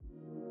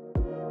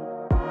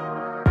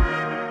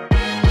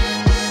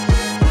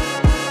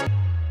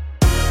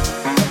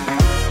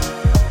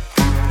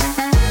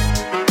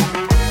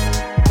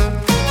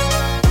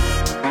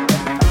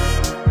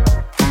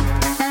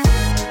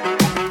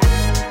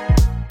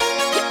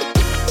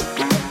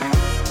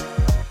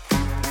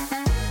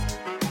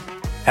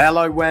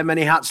Hello, Wear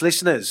Many Hats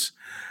listeners.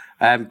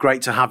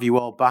 Great to have you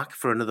all back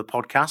for another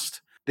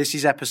podcast. This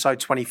is episode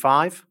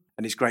 25,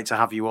 and it's great to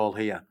have you all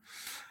here.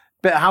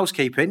 Bit of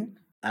housekeeping.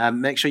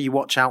 Make sure you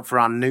watch out for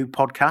our new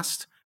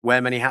podcast,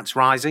 Wear Many Hats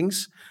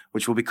Risings,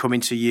 which will be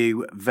coming to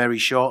you very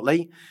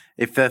shortly.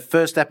 If the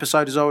first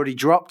episode has already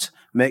dropped,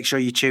 make sure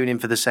you tune in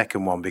for the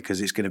second one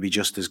because it's going to be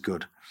just as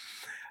good.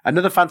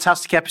 Another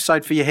fantastic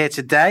episode for you here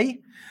today.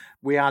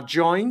 We are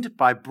joined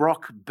by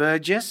Brock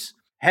Bergius,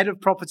 Head of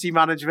Property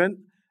Management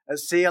at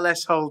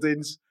CLS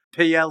Holdings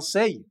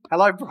PLC.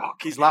 Hello,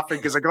 Brock. He's laughing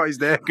because I got his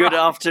name. Good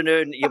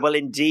afternoon. Well,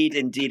 indeed,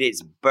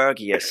 it's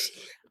Bergius.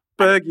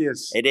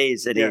 Bergius. It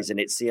is, and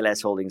it's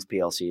CLS Holdings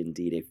PLC,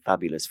 indeed, a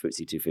fabulous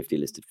FTSE 250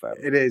 listed firm.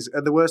 It is.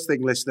 And the worst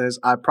thing, listeners,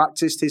 I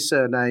practiced his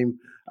surname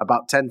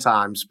about 10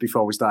 times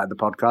before we started the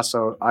podcast,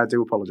 so I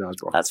do apologise,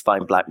 Brock. That's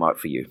fine, black mark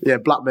for you. Yeah,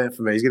 black mate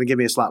for me. He's going to give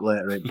me a slap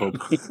later in pub.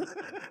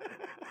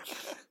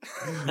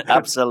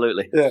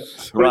 Absolutely. Yeah.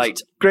 Right.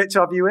 Great to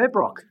have you here,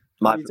 Brock.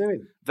 How are you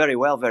doing? Very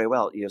well, very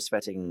well. You're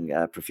sweating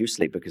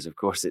profusely because, of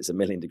course, it's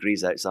 1,000,000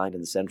 degrees outside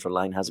and the central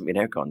line hasn't been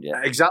airconned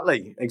yet.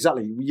 Exactly.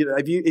 You know,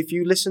 if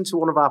you listen to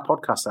one of our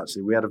podcasts,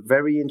 actually, we had a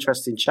very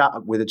interesting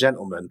chat with a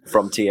gentleman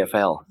from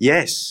TfL.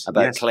 Yes.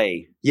 About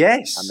clay.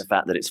 Yes. And the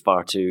fact that it's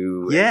far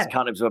too... Yeah. It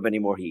can't absorb any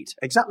more heat.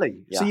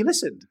 Exactly. Yeah. So you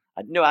listened?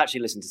 I actually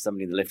listened to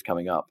somebody in the lift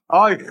coming up.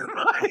 Oh,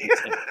 right.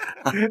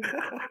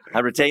 I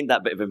retained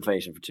that bit of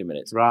information for 2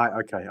 minutes. Right.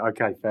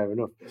 Okay. Fair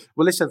enough.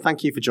 Well, listen,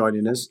 thank you for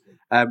joining us.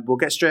 We'll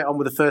get straight on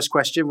with the first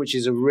question, which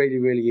is a really,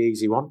 really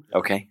easy one.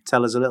 Okay.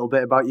 Tell us a little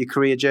bit about your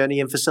career journey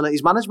in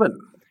facilities management.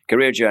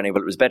 Career journey,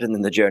 well, it was better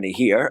than the journey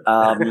here.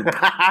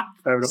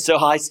 So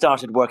I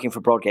started working for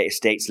Broadgate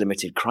Estates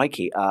Limited,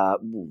 crikey,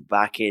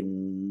 back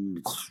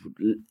in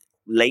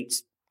late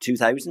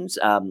 2000s,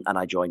 and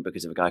I joined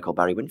because of a guy called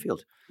Barry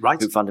Winfield,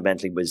 right, who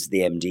fundamentally was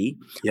the MD.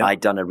 Yep.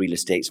 I'd done a real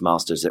estate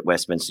master's at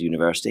Westminster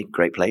University,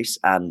 great place,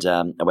 and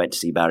I went to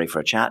see Barry for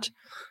a chat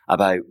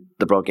about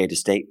the Broadgate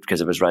estate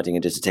because I was writing a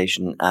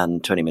dissertation,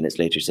 and 20 minutes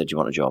later he said, "Do you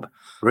want a job?"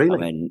 Really?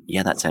 I went,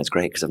 yeah, that sounds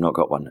great because I've not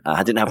got one.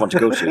 I didn't have one to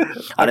go to,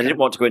 and I didn't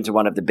want to go into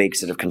one of the big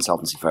sort of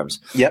consultancy firms.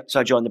 Yep. So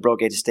I joined the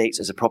Broadgate Estates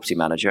as a property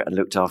manager and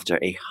looked after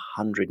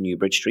 100 New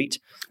Bridge Street,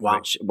 wow,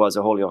 which was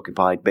a wholly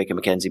occupied Baker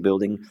McKenzie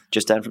building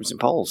just down from St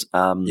Paul's.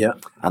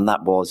 And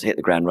that was hit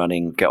the ground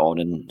running, get on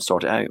and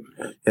sort it out.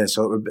 Yeah,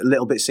 so a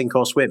little bit sink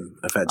or swim,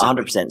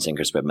 effectively. 100% sink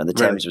or swim, and the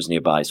Thames was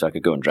nearby, so I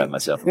could go and drown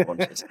myself if I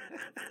wanted.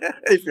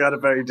 If you had a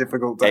very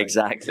difficult day.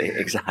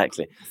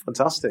 Exactly.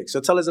 Fantastic. So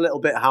tell us a little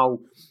bit how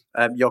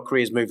your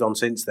career's moved on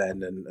since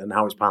then and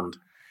how it's panned.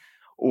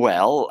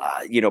 Well,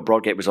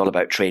 Broadgate was all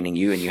about training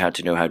you, and you had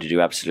to know how to do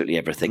absolutely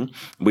everything.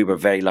 We were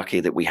very lucky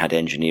that we had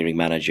engineering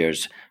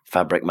managers,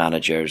 fabric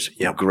managers,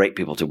 great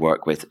people to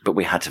work with, but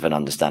we had to have an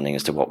understanding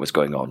as to what was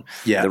going on.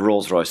 Yeah. The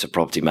Rolls Royce of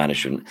property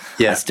management.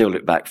 Yeah. I still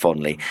look back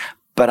fondly.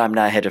 But I'm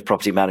now head of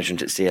property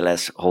management at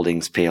CLS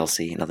Holdings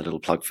PLC, another little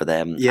plug for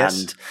them. Yes.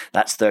 And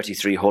that's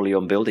 33 wholly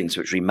owned buildings,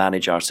 which we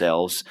manage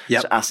ourselves.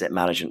 Yep. So asset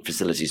management,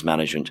 facilities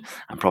management,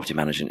 and property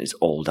management is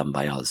all done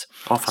by us.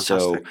 Oh,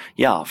 fantastic.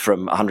 So,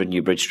 from 100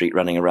 New Bridge Street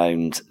running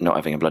around, not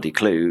having a bloody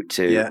clue,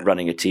 to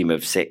running a team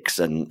of 6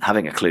 and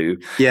having a clue,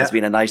 has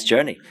been a nice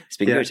journey. It's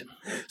been good.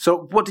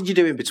 So what did you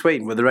do in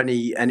between? Were there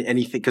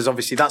anything, because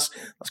obviously that's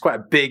quite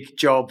a big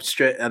job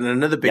and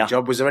another big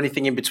job. Was there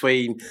anything in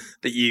between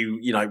that you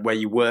where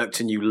you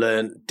worked and you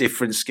learned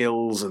different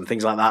skills and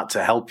things like that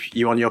to help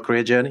you on your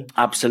career journey?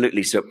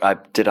 Absolutely. So I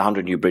did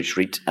 100 New Bridge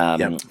Street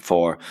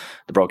for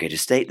the Broadgate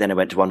Estate. Then I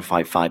went to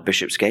 155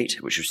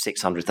 Bishopsgate, which was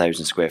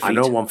 600,000 square feet. I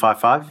know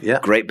 155, yeah.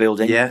 Great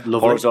building. Yeah,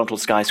 lovely. Horizontal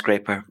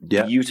skyscraper,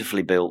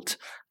 beautifully built,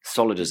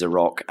 solid as a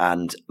rock,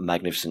 and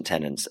magnificent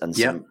tenants, and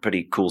some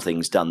pretty cool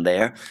things done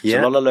there. So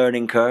a lot of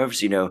learning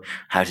curves,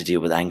 how to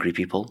deal with angry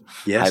people,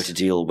 how to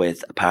deal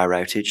with a power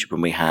outage when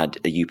we had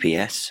a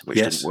UPS, which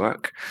didn't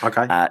work.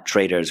 Okay.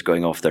 Traders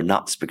going off their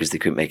nuts because they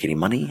couldn't make any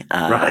money,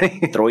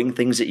 throwing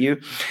things at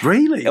you.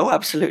 Really? Oh,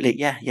 absolutely.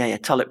 Yeah.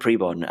 Tulip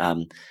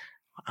Prebon.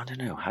 I don't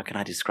know. How can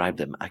I describe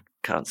them? I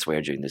can't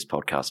swear during this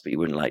podcast, but you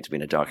wouldn't like to be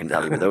in a darkened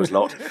alley with those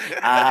lot.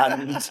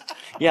 And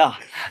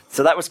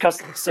so that was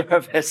customer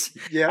service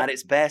at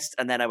its best.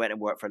 And then I went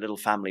and worked for a little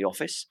family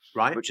office,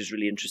 which is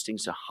really interesting.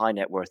 So high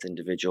net worth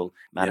individual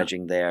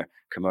managing their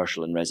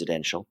commercial and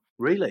residential.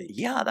 Really?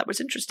 Yeah, that was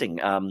interesting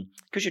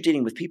because you're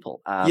dealing with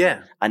people.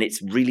 And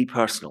it's really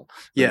personal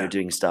when you're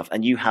doing stuff.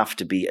 And you have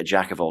to be a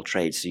jack of all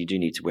trades. So you do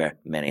need to wear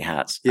many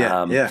hats in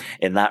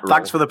that role.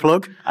 Thanks for the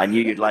plug. I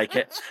knew you'd like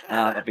it.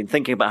 I've been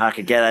thinking about how I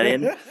could get that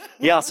in.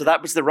 So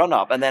that was the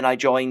run-up. And then I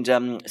joined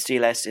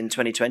CLS in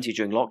 2020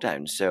 during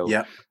lockdown. So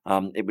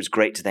it was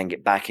great to then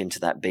get back into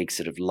that big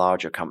sort of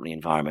larger company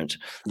environment.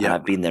 And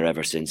I've been there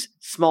ever since.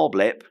 Small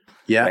blip.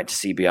 Yeah. Went to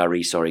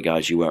CBRE. Sorry,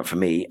 guys, you weren't for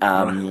me.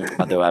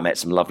 Although I met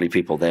some lovely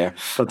people there.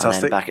 Fantastic.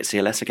 And then back at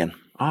CLS again.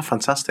 Oh,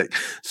 fantastic.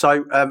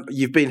 So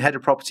you've been head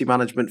of property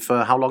management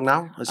for how long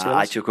now at CLS?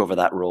 I took over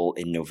that role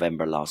in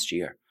November last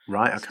year.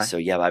 Right. Okay. So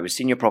yeah, I was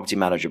senior property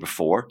manager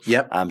before.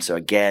 Yep. So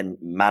again,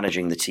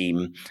 managing the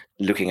team,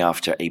 looking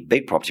after a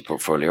big property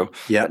portfolio.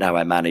 Yep. But now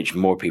I manage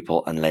more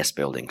people and less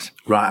buildings.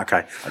 Right.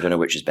 Okay. I don't know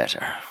which is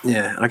better.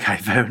 Yeah. Okay.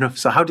 Fair enough.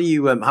 So how do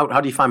you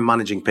how do you find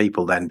managing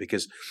people then?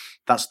 Because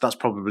that's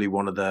probably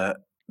one of the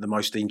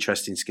most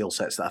interesting skill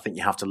sets that I think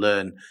you have to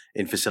learn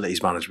in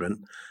facilities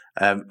management.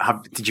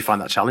 Did you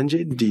find that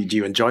challenging? Do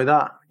you enjoy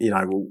that?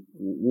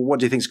 What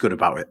do you think's good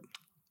about it?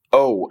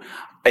 Oh,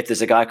 if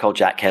there's a guy called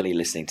Jack Kelly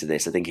listening to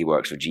this, I think he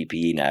works for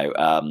GPE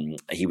now.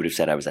 He would have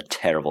said I was a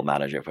terrible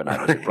manager when I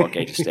was at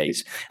Broadgate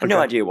Estates. I had no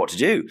idea what to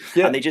do.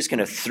 Yeah. And they just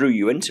kind of threw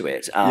you into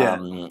it.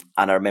 And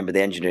I remember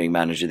the engineering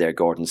manager there,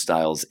 Gordon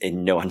Stiles,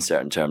 in no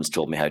uncertain terms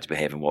told me how to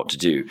behave and what to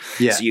do.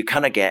 Yeah. So you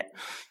kind of get,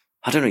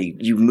 I don't know,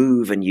 you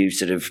move and you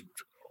sort of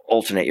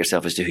alternate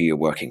yourself as to who you're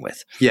working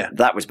with. Yeah.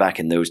 That was back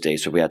in those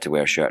days where we had to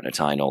wear a shirt and a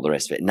tie and all the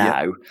rest of it.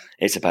 Now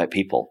it's about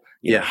people.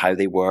 You know, how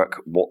they work,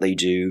 what they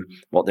do,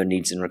 what their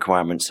needs and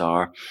requirements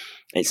are.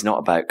 It's not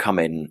about come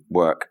in,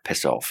 work,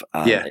 piss off.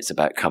 It's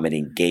about come in,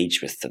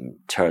 engage with them,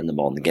 turn them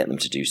on and get them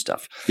to do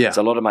stuff. Yeah.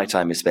 So a lot of my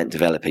time is spent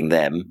developing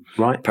them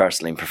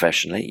personally and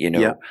professionally.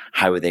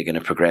 How are they going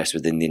to progress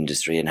within the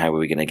industry and how are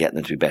we going to get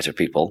them to be better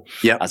people,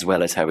 as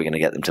well as how we're going to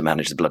get them to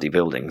manage the bloody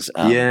buildings.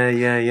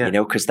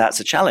 Because that's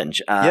a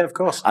challenge. Of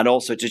course. And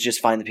also to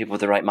just find the people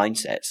with the right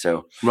mindset.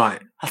 So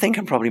I think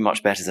I'm probably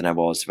much better than I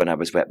was when I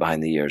was wet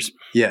behind the ears.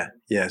 Yeah,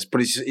 yes.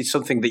 But it's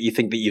something that you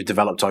think that you've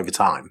developed over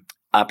time.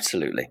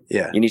 Absolutely.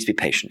 Yeah. You need to be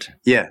patient.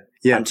 Yeah.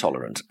 And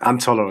tolerant.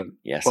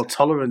 Yes. Well,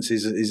 tolerance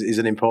is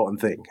an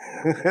important thing.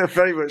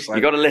 Very much so.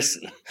 You got to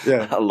listen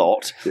a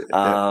lot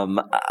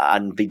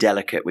and be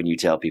delicate when you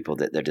tell people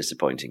that they're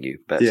disappointing you.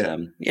 But,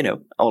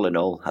 all in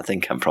all, I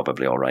think I'm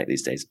probably all right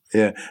these days.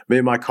 Yeah. Me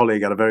and my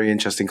colleague had a very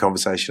interesting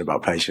conversation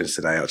about patience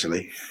today,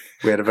 actually.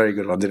 We had a very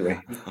good one, didn't we?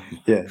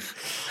 Yeah.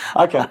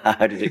 Okay.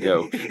 How did it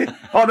go?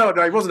 No,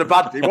 it wasn't a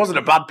bad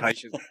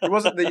patience. It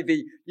wasn't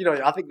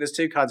I think there's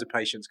two kinds of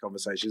patience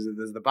conversations.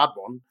 There's the bad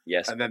one.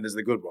 Yes. And then there's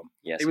the good one.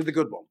 Yes. It was the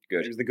good one.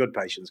 Good. It was the good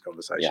patience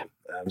conversation.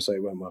 Yeah. So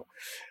it went well.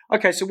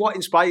 Okay. So what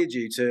inspired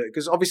you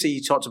because obviously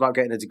you talked about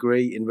getting a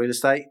degree in real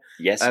estate.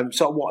 Yes.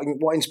 So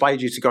what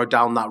inspired you to go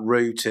down that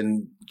route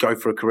and go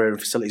for a career in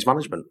facilities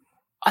management?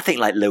 I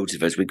think like loads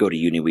of us, we go to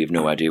uni, we have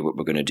no idea what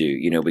we're going to do.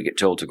 We get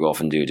told to go off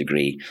and do a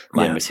degree.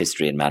 Mine was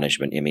history and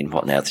management. I mean,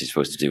 what on earth are you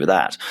supposed to do with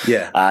that?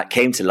 Yeah.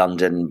 Came to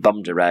London,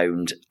 bummed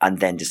around, and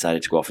then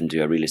decided to go off and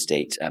do a real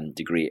estate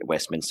degree at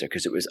Westminster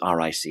because it was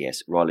RICS,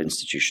 Royal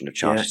Institution of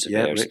Chartered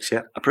Surveyors,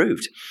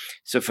 approved.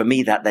 So for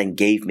me, that then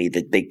gave me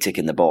the big tick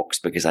in the box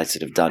because I'd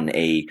sort of done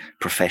a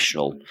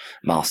professional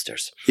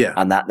master's. Yeah.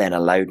 And that then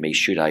allowed me,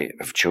 should I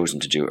have chosen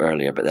to do it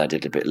earlier, but I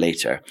did a bit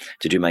later,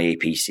 to do my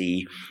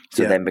APC,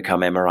 to then become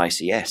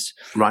MRICS.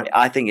 Right.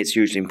 I think it's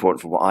hugely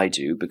important for what I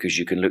do because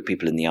you can look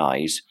people in the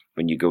eyes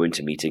when you go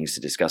into meetings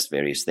to discuss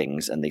various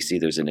things and they see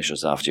those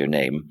initials after your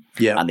name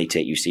and they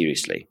take you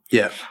seriously.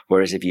 Yeah.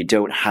 Whereas if you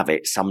don't have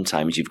it,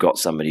 sometimes you've got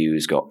somebody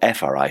who's got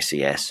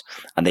FRICS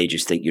and they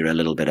just think you're a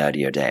little bit out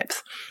of your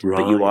depth. Right.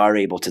 But you are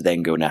able to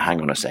then go, now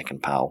hang on a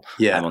second, pal.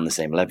 Yeah. I'm on the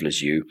same level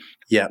as you.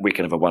 Yeah. We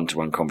can have a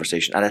one-to-one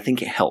conversation. And I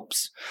think it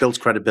helps. Builds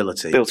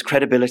credibility.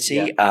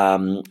 Yeah.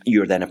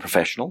 You're then a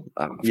professional.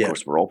 Of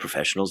course, we're all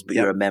professionals, but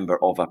you're a member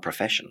of a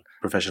profession.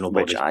 Professional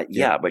body.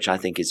 Which I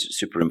think is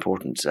super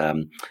important.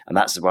 And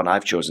that's the one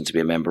I've chosen to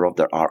be a member of.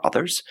 There are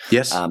others.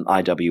 Yes.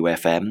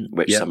 IWFM,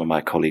 which some of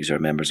my colleagues are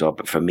members of.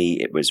 But for me,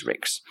 it was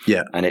RICS.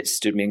 Yeah. And it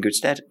stood me in good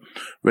stead.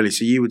 Really?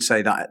 So you would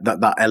say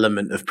that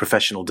element of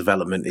professional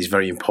development is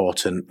very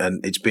important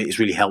and it's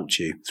really helped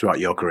you throughout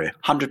your career?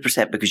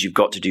 100%, because you've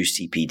got to do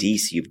CPD.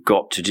 So you've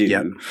got to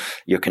do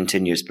your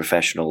continuous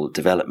professional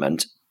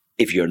development.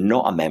 If you're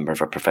not a member of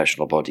a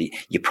professional body,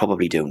 you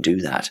probably don't do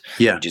that.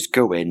 Yeah. You just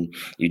go in,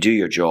 you do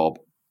your job,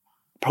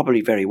 probably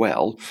very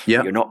well.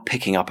 Yeah. You're not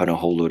picking up on a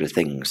whole load of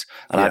things.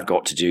 And I've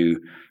got to do,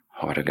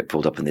 I don't get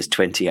pulled up in this,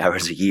 20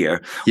 hours a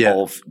year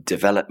of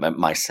development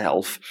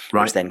myself,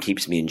 which then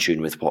keeps me in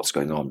tune with what's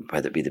going on,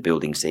 whether it be the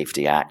Building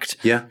Safety Act,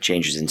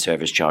 changes in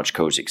service charge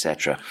codes,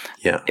 etc.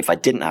 Yeah. If I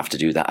didn't have to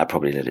do that, I'd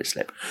probably let it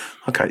slip.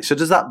 Okay. So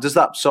does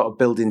that sort of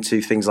build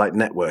into things like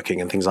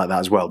networking and things like that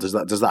as well? Does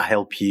that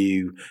help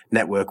you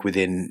network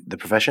within the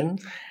profession?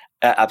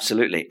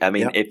 Absolutely. I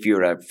mean, if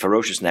you're a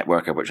ferocious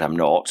networker, which I'm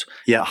not,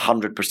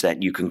 100%,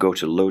 you can go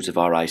to loads of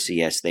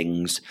RICS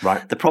things.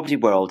 Right. The property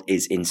world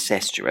is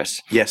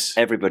incestuous. Yes.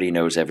 Everybody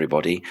knows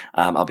everybody.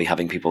 I'll be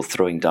having people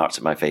throwing darts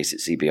at my face at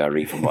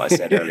CBRE from what I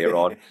said earlier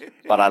on,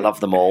 but I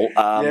love them all.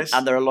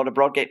 And there are a lot of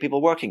Broadgate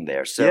people working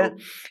there. So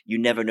you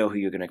never know who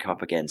you're going to come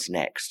up against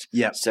next.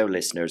 Yeah. So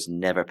listeners,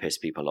 never piss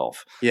people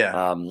off.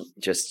 Yeah.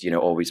 Just,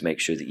 always make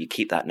sure that you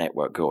keep that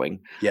network going.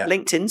 Yeah.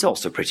 LinkedIn's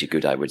also pretty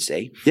good, I would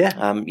say.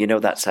 Yeah.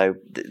 That's how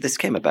this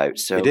came about.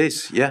 So it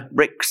is,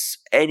 RICS,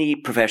 any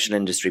professional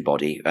industry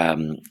body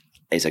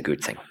is a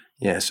good thing.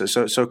 Yeah,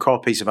 so a core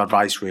piece of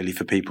advice really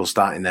for people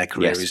starting their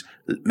career is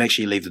make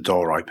sure you leave the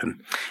door open.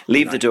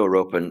 Leave the door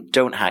open.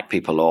 Don't hack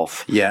people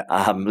off. Yeah.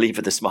 Leave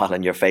with a smile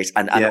on your face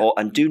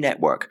and do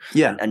network.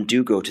 Yeah. And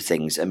do go to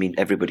things. I mean,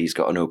 everybody's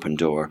got an open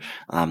door.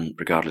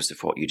 Regardless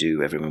of what you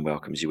do, everyone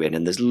welcomes you in.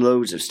 And there's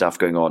loads of stuff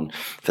going on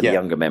for the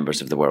younger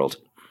members of the world.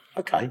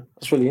 Okay,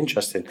 that's really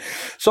interesting.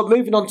 So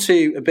moving on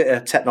to a bit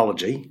of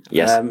technology.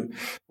 Yes.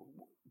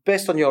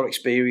 Based on your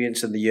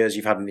experience and the years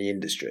you've had in the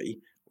industry,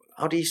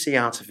 how do you see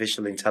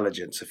artificial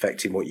intelligence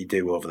affecting what you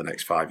do over the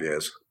next 5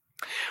 years?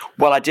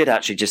 Well, I did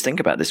actually just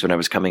think about this when I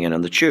was coming in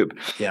on the tube.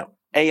 Yeah.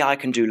 AI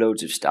can do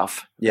loads of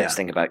stuff. Yeah. Let's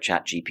think about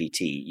ChatGPT.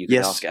 You can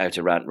ask it how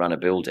to run a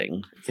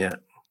building. Yeah.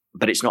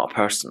 But it's not a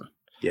person.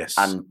 Yes.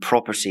 And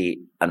property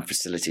and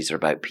facilities are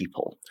about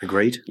people.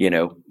 Agreed.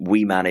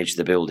 We manage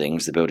the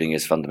buildings. The building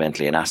is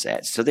fundamentally an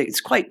asset. So it's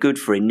quite good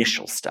for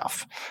initial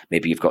stuff.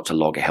 Maybe you've got to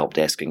log a help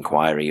desk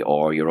inquiry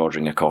or you're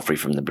ordering a coffee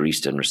from the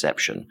barista in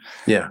reception.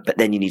 Yeah. But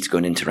then you need to go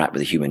and interact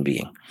with a human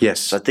being.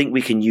 Yes. So I think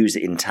we can use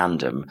it in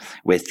tandem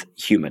with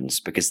humans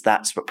because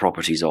that's what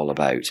property is all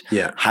about.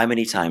 Yeah. How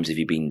many times have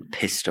you been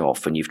pissed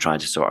off when you've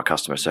tried to sort a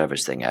customer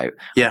service thing out?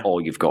 Yeah. All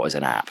you've got is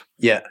an app.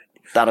 Yeah.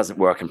 That doesn't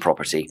work in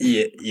property.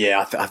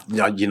 Yeah.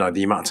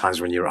 The amount of times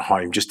when you're at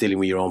home just dealing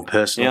with your own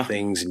personal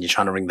things and you're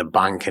trying to ring the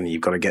bank and you've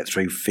got to get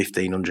through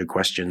 1,500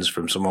 questions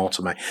from some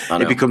automate,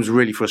 it becomes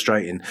really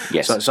frustrating.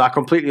 Yes. So I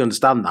completely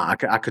understand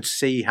that. I could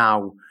see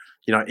how,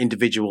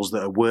 individuals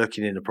that are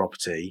working in a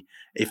property,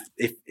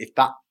 if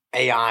that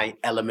AI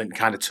element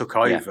kind of took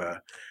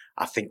over,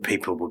 I think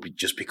people would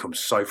just become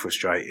so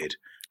frustrated.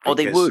 Oh,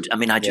 they would. I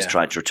mean, I just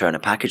tried to return a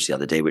package the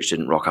other day which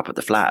didn't rock up at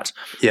the flat.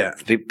 Yeah.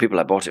 People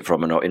I bought it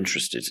from are not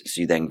interested.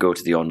 So you then go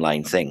to the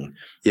online thing.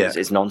 Yeah.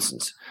 It's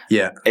nonsense.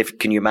 Yeah.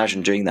 Can you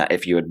imagine doing that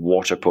if you had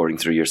water pouring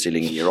through your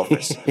ceiling in your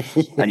office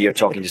and you're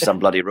talking to some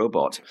bloody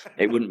robot?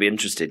 It wouldn't be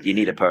interested. You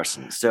need a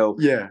person. So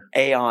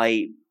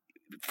AI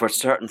for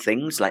certain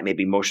things, like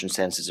maybe motion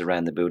sensors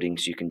around the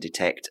buildings, you can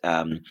detect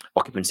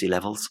occupancy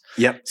levels.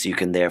 Yep. So you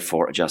can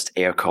therefore adjust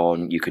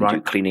aircon, you can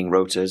do cleaning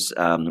rotas,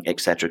 et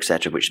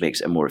cetera, which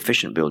makes it a more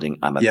efficient building.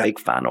 I'm a big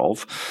fan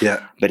of.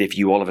 Yeah. But if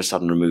you all of a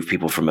sudden remove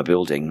people from a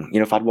building,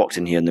 if I'd walked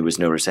in here and there was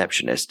no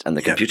receptionist and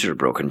the computer had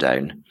broken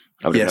down,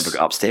 I would have never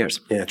got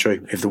upstairs. Yeah,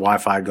 true. If the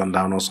Wi-Fi had gone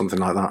down or something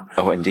like that.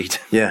 Oh, indeed.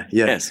 Yeah.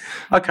 Yes.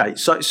 Okay,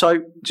 so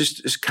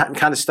just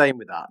kind of staying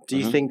with that, do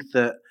you think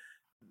that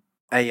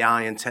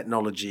AI and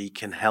technology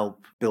can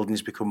help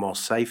buildings become more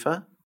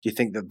safer? Do you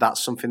think that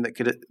that's something that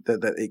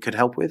it could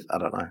help with? I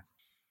don't know.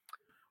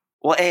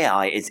 Well,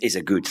 AI is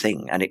a good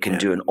thing, and it can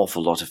do an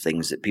awful lot of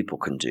things that people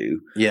can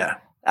do. Yeah.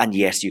 And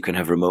yes, you can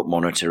have remote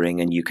monitoring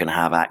and you can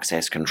have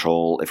access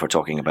control. If we're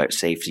talking about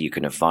safety, you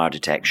can have fire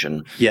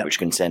detection, which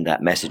can send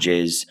out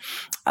messages.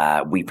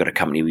 We've got a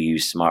company, we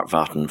use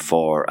SmartVatten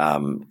for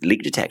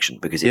leak detection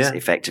because it's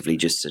effectively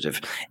just sort of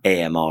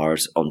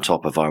AMRs on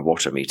top of our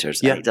water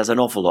meters. And it does an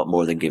awful lot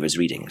more than give us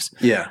readings.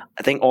 Yeah.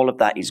 I think all of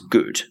that is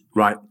good.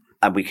 Right.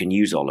 And we can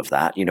use all of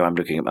that. I'm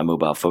looking at my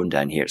mobile phone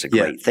down here. It's a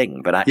great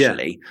thing. But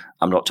actually,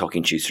 I'm not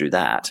talking to you through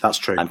that. That's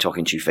true. I'm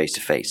talking to you face to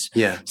face.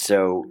 Yeah.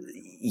 So,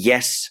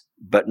 yes,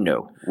 but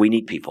no, we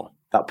need people.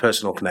 That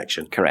personal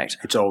connection. Correct.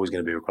 It's always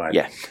going to be required.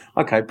 Yeah.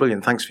 Okay,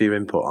 brilliant. Thanks for your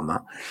input on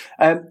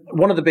that.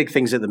 One of the big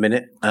things at the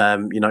minute,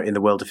 in the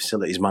world of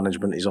facilities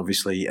management is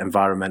obviously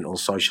environmental,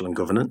 social and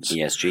governance.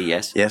 ESG,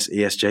 yes. Yes,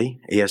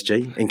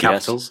 ESG in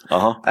capitals.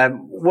 Yes.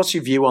 What's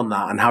your view on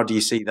that and how do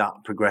you see that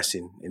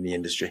progressing in the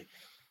industry?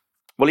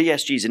 Well,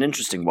 ESG is an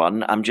interesting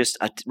one. I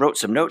wrote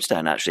some notes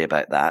down actually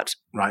about that.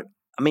 Right.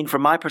 I mean,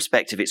 from my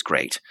perspective, it's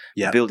great.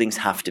 Yeah. The buildings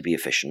have to be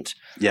efficient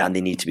and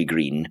they need to be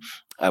green.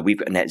 We've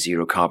got a net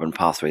zero carbon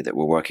pathway that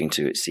we're working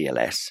to at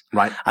CLS.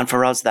 Right. And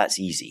for us, that's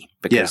easy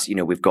because,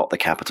 we've got the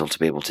capital to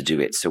be able to do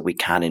it. So we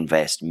can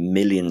invest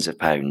millions of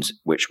pounds,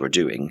 which we're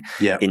doing,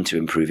 into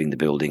improving the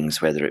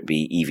buildings, whether it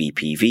be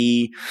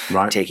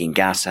EV-PV, taking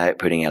gas out,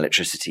 putting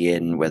electricity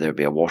in, whether it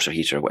be a water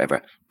heater or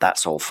whatever.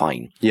 That's all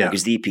fine. Yeah.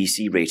 Because the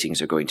EPC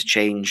ratings are going to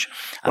change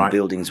and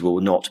buildings will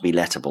not be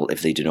lettable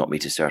if they do not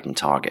meet a certain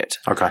target.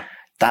 Okay.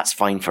 That's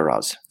fine for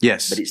us.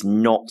 Yes. But it's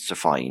not so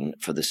fine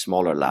for the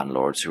smaller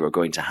landlords who are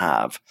going to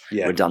have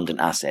redundant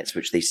assets,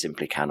 which they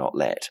simply cannot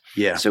let.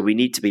 Yeah. So we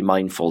need to be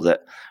mindful that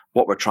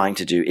what we're trying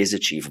to do is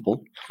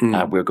achievable.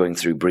 We're going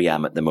through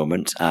BREEAM at the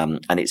moment, and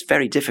it's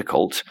very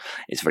difficult.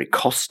 It's very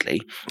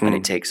costly, and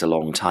it takes a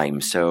long time.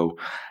 So,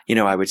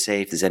 I would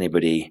say if there's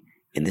anybody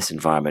in this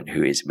environment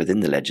who is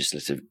within the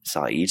legislative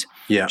side,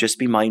 just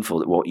be mindful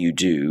that what you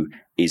do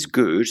is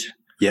good,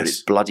 but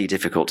it's bloody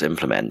difficult to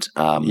implement.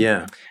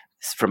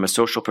 From a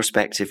social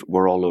perspective,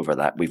 we're all over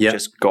that. We've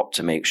just got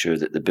to make sure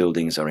that the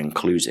buildings are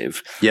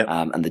inclusive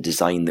and the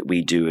design that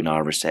we do in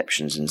our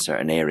receptions in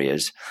certain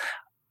areas,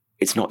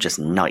 it's not just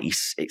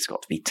nice, it's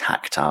got to be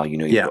tactile.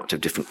 You've got to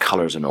have different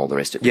colours and all the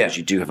rest of it because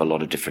you do have a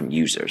lot of different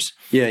users.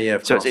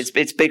 So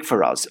it's big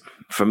for us.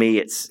 For me,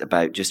 it's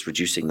about just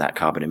reducing that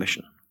carbon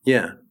emission.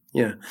 Yeah.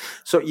 Yeah.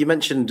 So you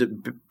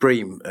mentioned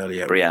BREEAM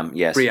earlier. BREEAM,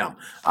 yes. BREEAM.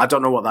 I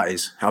don't know what that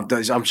is.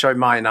 I'm showing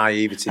my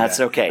naivety. That's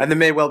okay. And there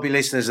may well be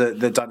listeners that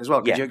don't as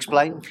well. Could you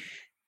explain?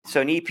 So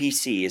an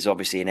EPC is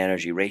obviously an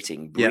energy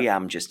rating. Yeah.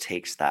 BREEAM just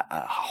takes that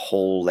a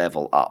whole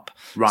level up.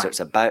 Right. So it's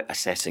about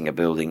assessing a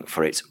building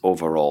for its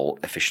overall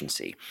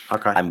efficiency.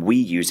 Okay. And we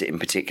use it in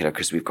particular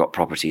because we've got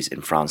properties in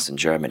France and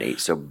Germany.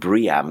 So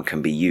BREEAM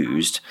can be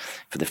used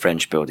for the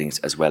French buildings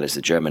as well as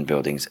the German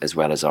buildings as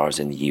well as ours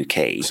in the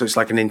UK. So it's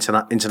like an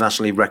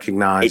internationally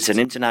recognised... It's an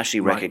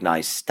internationally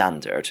recognised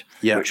standard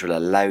which will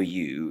allow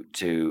you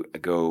to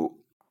go...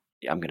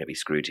 I'm going to be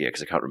screwed here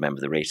because I can't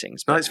remember the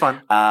ratings. No, it's fine.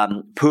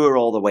 Poor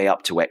all the way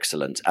up to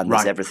excellent, and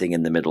there's everything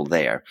in the middle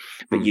there.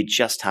 But you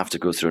just have to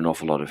go through an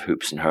awful lot of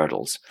hoops and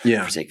hurdles.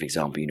 Yeah. For sake of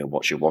example,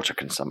 what's your water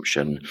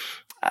consumption,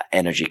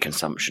 energy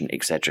consumption,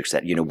 et cetera, et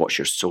cetera. What's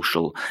your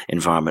social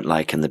environment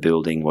like in the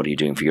building? What are you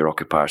doing for your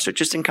occupier? So it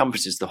just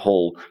encompasses the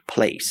whole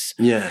place.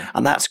 Yeah.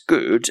 And that's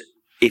good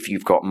if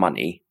you've got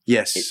money.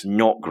 Yes. It's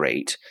not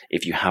great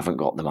if you haven't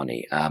got the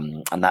money.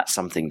 And that's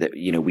something that,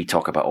 we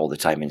talk about all the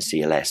time in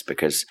CLS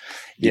because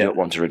you don't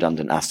want a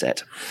redundant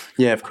asset.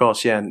 Yeah, of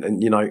course. Yeah.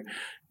 And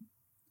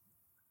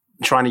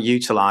trying to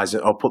utilise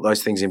it or put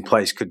those things in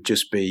place could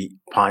just be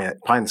pie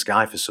in the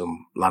sky for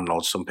some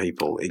landlords, some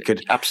people. It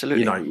could...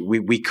 Absolutely.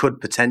 We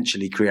could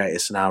potentially create a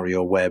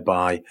scenario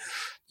whereby,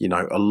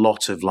 a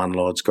lot of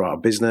landlords go out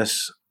of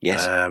business.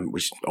 Yes.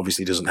 Which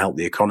obviously doesn't help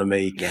the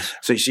economy. Yes.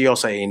 So you're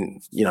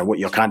saying, what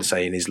you're kind of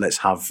saying is let's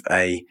have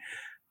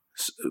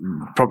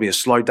probably a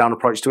slowed down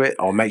approach to it,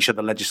 or make sure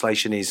the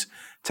legislation is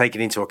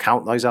taking into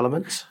account those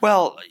elements?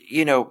 Well,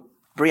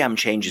 BREEAM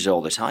changes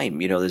all the time.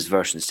 There's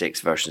version 6,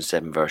 version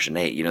 7, version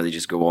 8. They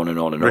just go on and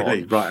on and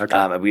really? on. Right,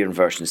 okay. We're in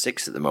version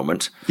 6 at the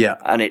moment. Yeah.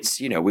 And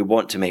it's, we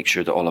want to make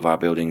sure that all of our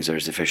buildings are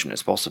as efficient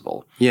as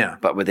possible. Yeah.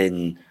 But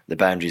within the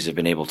boundaries of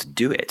being able to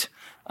do it.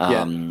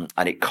 And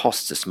it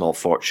costs a small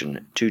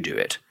fortune to do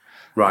it.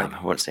 Right.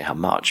 I won't say how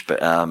much,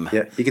 but...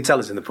 yeah, you can tell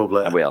us in the pub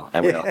later.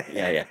 I will.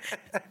 Yeah.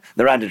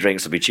 The round of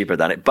drinks will be cheaper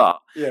than it, but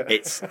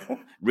it's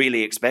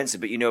really expensive.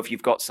 But, if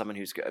you've got someone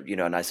who's got,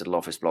 a nice little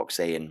office block,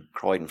 say in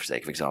Croydon, for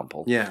sake of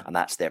example, and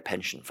that's their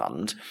pension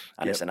fund,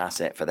 and it's an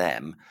asset for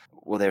them,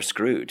 well, they're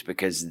screwed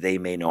because they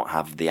may not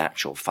have the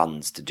actual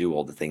funds to do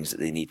all the things that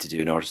they need to do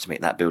in order to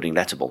make that building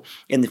lettable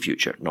in the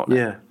future, not now.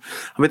 Yeah.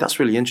 I mean, that's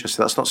really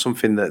interesting. That's not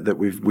something that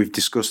we've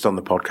discussed on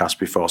the podcast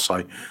before,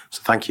 so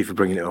thank you for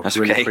bringing it up. That's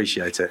I really okay.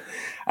 appreciate it.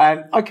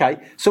 Okay,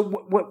 so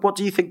what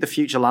do you think the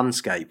future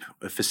landscape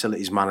of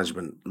facilities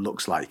management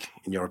looks like,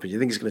 in your opinion? Do you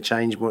think it's going to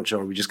change much,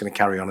 or are we just going to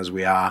carry on as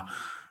we are?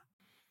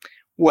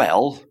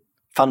 Well,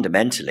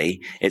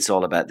 fundamentally, it's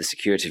all about the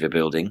security of a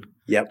building,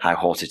 how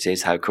hot it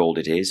is, how cold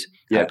it is,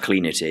 how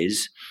clean it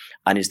is,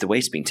 and is the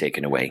waste being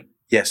taken away?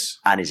 Yes.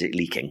 And is it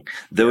leaking?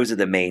 Those are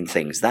the main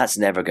things. That's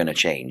never going to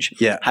change.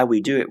 Yeah. How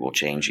we do it will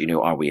change.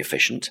 Are we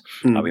efficient?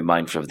 Are we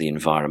mindful of the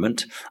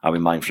environment? Are we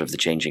mindful of the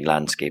changing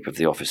landscape of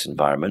the office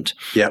environment?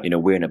 Yeah.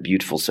 We're in a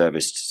beautiful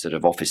serviced sort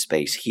of office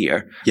space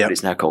here, but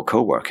it's now called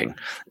co-working.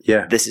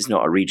 Yeah. This is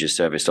not a Regis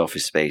serviced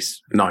office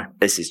space. No.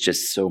 This is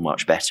just so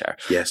much better.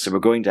 Yes. So we're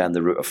going down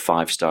the route of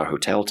 5-star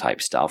hotel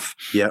type stuff,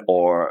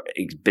 or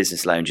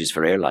business lounges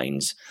for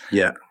airlines.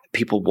 Yeah.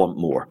 People want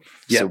more.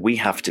 So we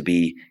have to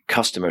be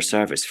customer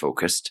service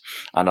focused.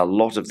 And a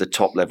lot of the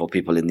top level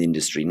people in the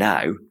industry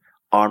now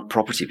aren't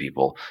property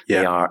people.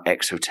 They are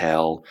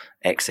ex-hotel,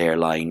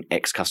 ex-airline,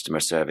 ex-customer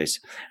service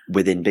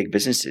within big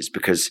businesses.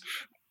 Because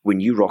when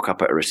you rock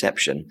up at a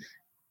reception,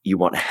 you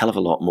want a hell of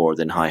a lot more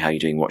than, hi, how you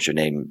doing? What's your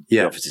name?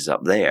 The office is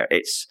up there.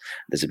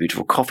 There's a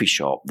beautiful coffee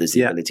shop. There's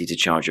the ability to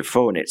charge your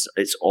phone.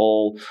 It's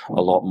all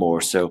a lot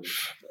more. So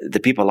the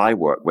people I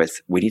work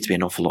with, we need to be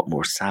an awful lot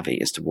more savvy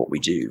as to what we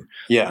do.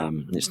 Yeah.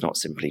 It's not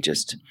simply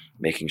just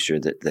making sure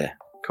that the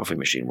coffee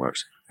machine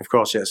works. Of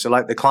course, yeah. So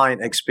like the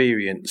client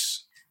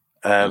experience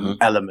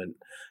element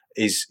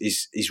is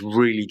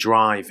really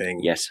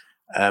driving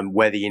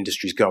where the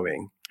industry's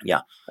going.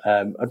 Yeah.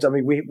 I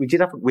mean,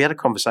 we had a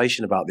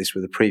conversation about this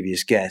with a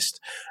previous guest,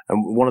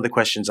 and one of the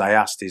questions I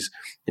asked is,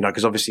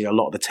 because obviously a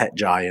lot of the tech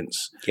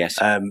giants,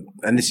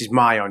 and this is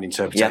my own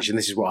interpretation.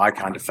 This is what I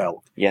kind of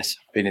felt. Yes.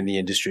 Been in the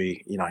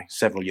industry,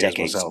 several years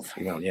Decades. myself.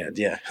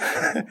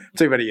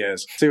 Too many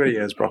years,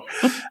 bro.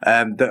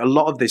 That a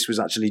lot of this was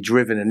actually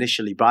driven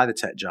initially by the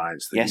tech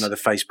giants. The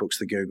Facebooks,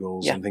 the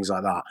Googles, and things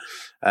like that.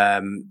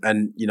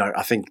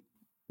 I think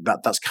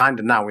that's kind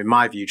of now, in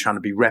my view, trying to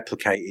be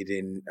replicated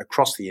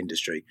across the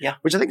industry,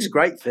 which I think is a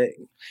great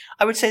thing.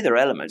 I would say there are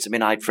elements. I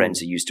mean, I had friends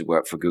who used to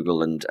work for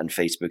Google and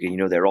Facebook,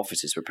 and their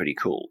offices were pretty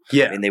cool.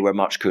 Yeah. I mean, they were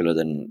much cooler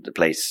than the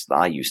place that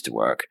I used to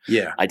work.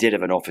 Yeah. I did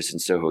have an office in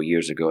Soho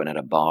years ago and had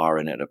a bar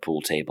and had a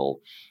pool table.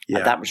 Yeah.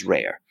 And that was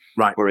rare.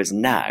 Right. Whereas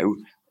now,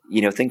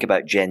 think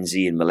about Gen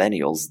Z and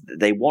millennials,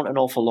 they want an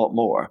awful lot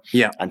more.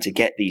 Yeah. And to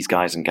get these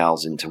guys and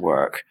gals into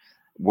work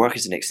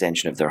is an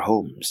extension of their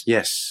homes.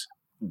 Yes.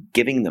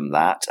 Giving them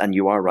that, and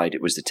you are right,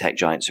 it was the tech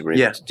giants who were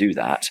able to do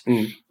that.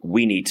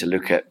 We need to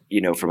look at,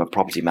 from a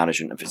property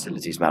management and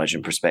facilities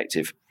management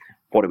perspective,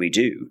 what do we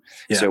do?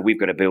 Yeah. So we've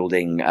got a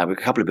building, a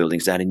couple of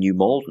buildings down in New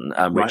Malden,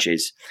 which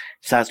is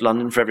South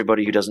London, for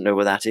everybody who doesn't know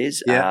where that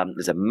is. Yeah.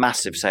 There's a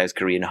massive South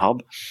Korean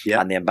hub,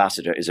 and the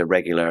Ambassador is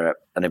an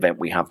event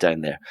we have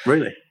down there.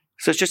 Really?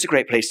 So it's just a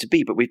great place to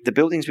be. But the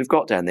buildings we've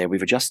got down there,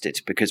 we've adjusted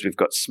because we've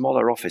got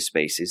smaller office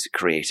spaces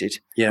created,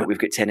 but we've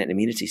got tenant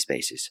amenity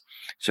spaces.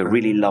 So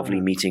really lovely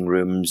meeting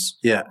rooms,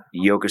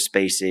 yoga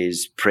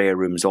spaces, prayer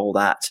rooms, all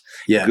that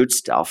good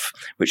stuff,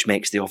 which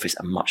makes the office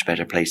a much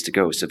better place to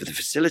go. So for the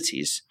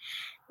facilities,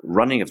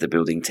 running of the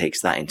building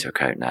takes that into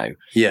account now,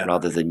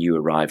 rather than you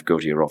arrive, go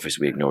to your office,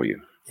 we ignore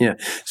you. Yeah.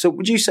 So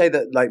would you say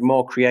that like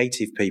more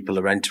creative people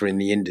are entering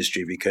the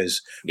industry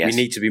because we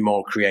need to be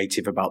more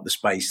creative about the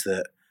space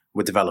that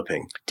we're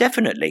developing?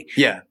 Definitely.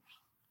 Yeah.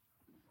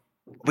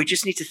 We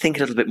just need to think a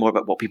little bit more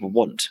about what people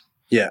want.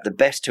 Yeah. The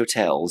best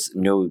hotels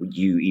know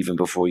you even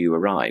before you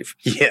arrive.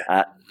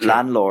 Yeah.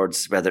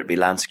 Landlords, whether it be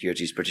Land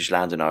Securities, British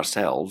Land and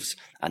ourselves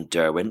and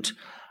Derwent,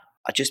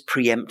 are just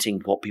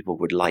preempting what people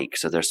would like.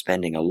 So they're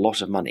spending a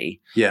lot of money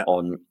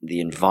on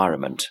the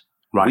environment.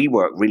 Right.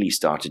 WeWork really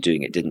started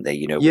doing it, didn't they?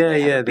 You know,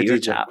 they beer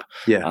did. tap.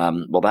 Yeah.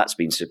 Well, that's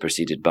been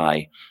superseded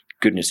by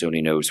goodness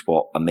only knows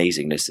what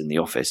amazingness in the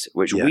office,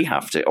 which we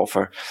have to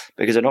offer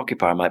because an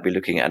occupier might be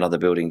looking at another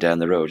building down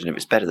the road, and if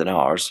it's better than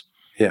ours,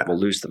 we'll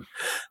lose them.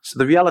 So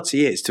the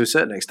reality is, to a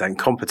certain extent,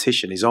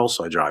 competition is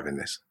also driving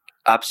this.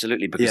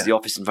 Absolutely, because the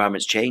office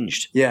environment's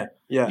changed. Yeah.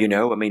 You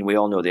know, I mean, we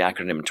all know the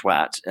acronym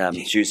TWAT,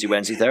 Tuesday,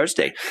 Wednesday,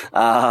 Thursday.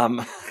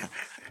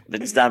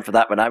 Didn't stand for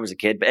that when I was a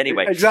kid, but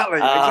anyway. Exactly.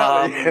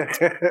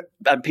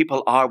 And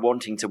people are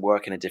wanting to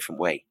work in a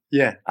different way.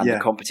 Yeah. And the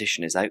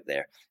competition is out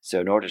there. So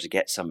in order to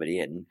get somebody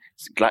in,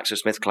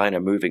 GlaxoSmithKline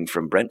are moving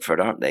from Brentford,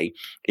 aren't they,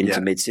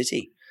 into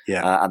mid-city.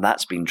 Yeah. And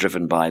that's been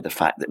driven by the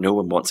fact that no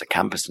one wants a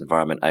campus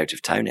environment out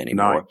of town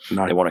anymore.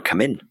 No. They want to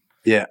come in.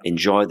 Yeah.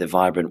 Enjoy the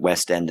vibrant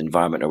West End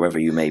environment or wherever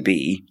you may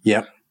be.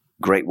 Yeah.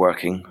 Great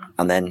working,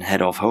 and then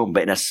head off home,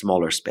 but in a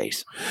smaller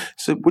space.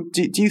 So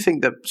do you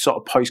think that sort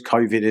of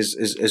post-COVID,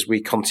 as we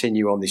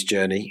continue on this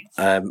journey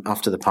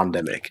after the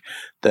pandemic,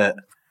 that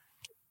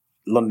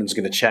London's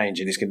going to change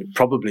and it's going to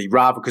probably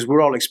rather, because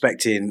we're all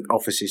expecting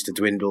offices to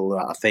dwindle,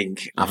 I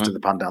think, after the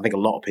pandemic. I think a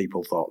lot of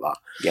people thought that.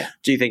 Yeah.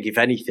 Do you think, if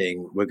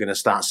anything, we're going to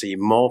start seeing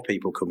more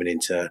people coming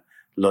into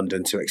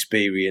London to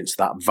experience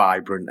that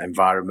vibrant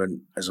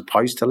environment as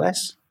opposed to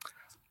less?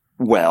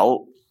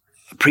 Well,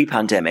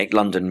 pre-pandemic,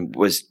 London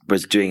was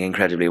doing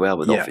incredibly well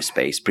with office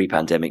space.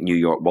 Pre-pandemic, New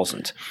York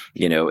wasn't.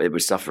 You know, it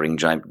was suffering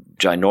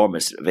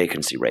ginormous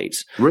vacancy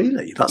rates.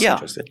 Really? That's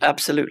interesting.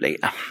 Absolutely.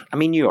 I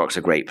mean, New York's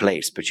a great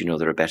place, but you know,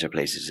 there are better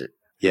places,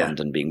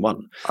 London being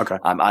one. Okay.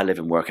 I live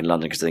and work in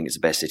London because I think it's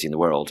the best city in the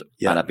world.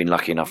 Yeah. And I've been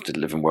lucky enough to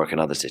live and work in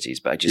other cities,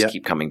 but I just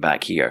keep coming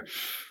back here.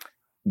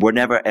 We're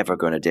never, ever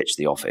going to ditch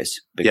the office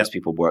because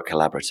people work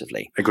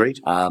collaboratively.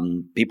 Agreed.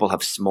 People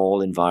have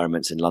small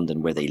environments in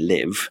London where they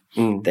live.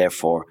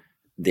 Therefore,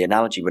 the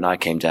analogy when I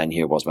came down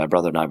here was my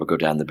brother and I would go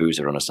down the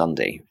Boozer on a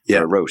Sunday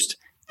for a roast.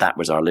 That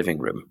was our living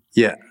room.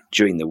 Yeah.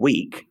 During the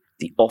week,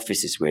 the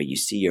office is where you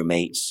see your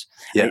mates.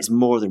 Yeah. It's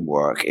more than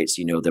work. It's,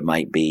 you know, there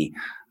might be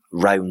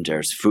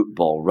rounders,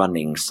 football,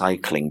 running,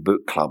 cycling,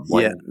 book club,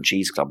 wine and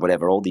cheese club,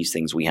 whatever, all these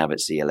things we have at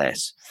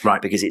CLS.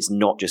 Right. Because it's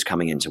not just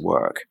coming into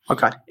work.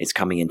 Okay. It's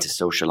coming in to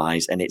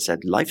socialize, and it's a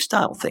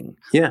lifestyle thing.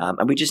 Yeah.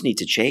 And we just need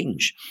to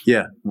change.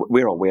 Yeah.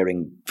 We're all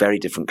wearing very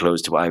different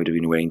clothes to what I would have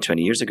been wearing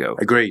 20 years ago.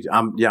 Agreed.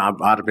 I'd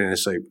have been in a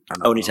suit.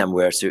 Only time we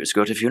wear a suit is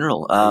go to a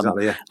funeral.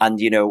 Exactly, yeah.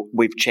 And, you know,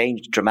 we've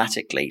changed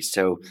dramatically.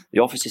 So the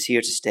office is here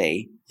to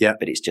stay,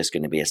 but it's just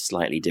going to be a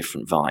slightly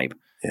different vibe.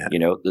 Yeah. You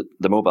know,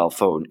 the mobile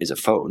phone is a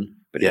phone,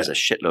 but it has a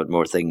shitload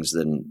more things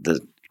than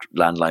the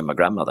landline my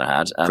grandmother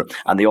had.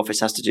 And the office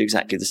has to do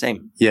exactly the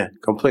same. Yeah,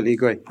 completely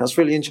agree. That's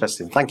really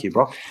interesting. Thank you,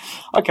 Brock.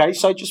 Okay,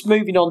 so just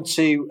moving on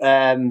to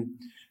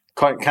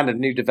kind of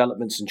new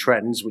developments and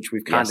trends, which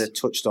we've kind of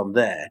touched on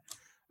there.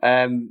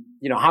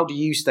 You know, how do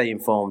you stay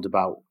informed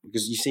about,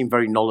 because you seem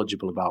very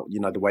knowledgeable about, you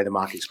know, the way the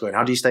market's going.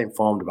 How do you stay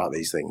informed about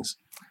these things?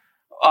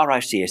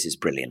 RICS is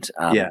brilliant.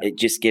 It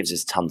just gives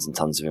us tons and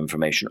tons of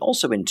information.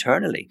 Also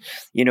internally,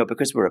 you know,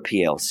 because we're a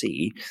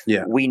PLC,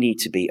 we need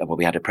to be, well,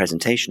 we had a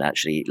presentation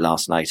actually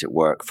last night at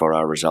work for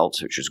our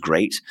results, which was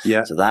great.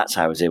 Yeah. So that's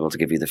how I was able to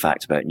give you the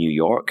fact about New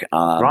York.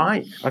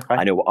 Right. Okay.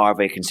 I know what our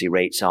vacancy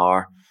rates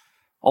are.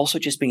 Also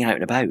just being out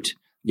and about.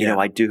 You know,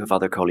 I do have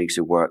other colleagues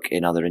who work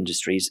in other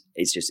industries.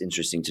 It's just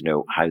interesting to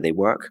know how they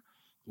work,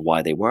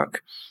 why they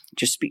work.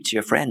 Just speak to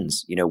your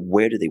friends. You know,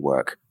 where do they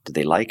work? Do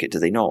they like it? Do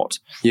they not?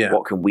 Yeah.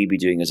 What can we be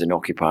doing as an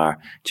occupier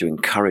to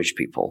encourage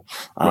people?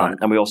 Right.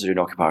 And we also do an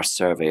occupier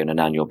survey on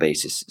an annual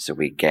basis. So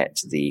we get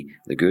the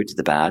good,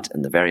 the bad,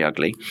 and the very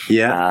ugly.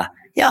 Yeah.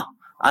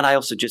 And I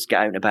also just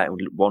get out and about and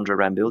wander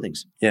around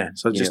buildings. Yeah.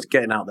 So just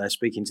getting out there,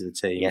 speaking to the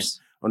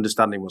teams,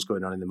 understanding what's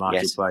going on in the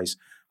marketplace.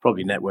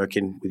 Probably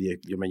networking with you.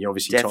 I mean, you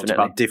obviously talked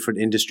about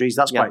different industries.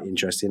 That's quite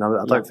interesting.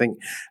 I don't think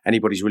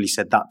anybody's really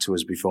said that to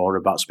us before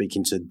about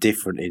speaking to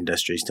different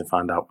industries to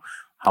find out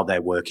how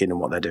they're working and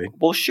what they're doing.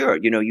 Well, sure.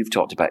 You know, you've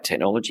talked about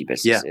technology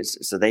businesses.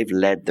 So they've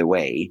led the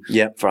way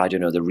for, I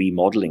don't know, the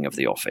remodeling of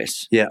the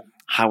office. Yeah.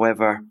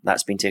 However,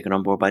 that's been taken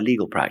on board by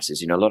legal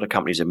practices. A lot of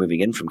companies are moving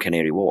in from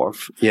Canary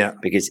Wharf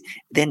because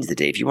at the end of the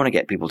day, if you want to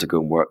get people to go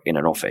and work in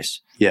an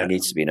office, it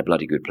needs to be in a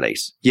bloody good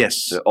place.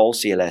 Yes. So all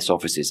CLS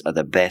offices are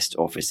the best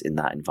office in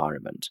that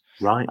environment.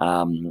 Right.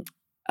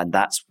 And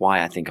that's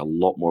why I think a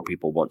lot more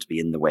people want to be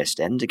in the West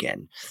End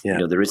again.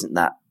 There isn't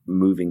that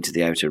moving to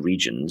the outer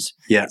regions.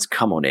 It's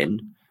come on in,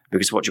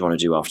 because what do you want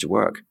to do after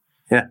work?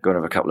 Go and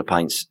have a couple of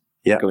pints.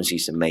 Go and see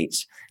some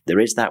mates. There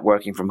is that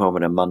working from home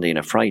on a Monday and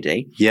a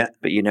Friday.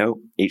 But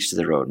each to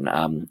their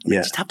own. We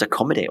just have to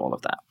accommodate all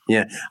of that.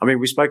 I mean,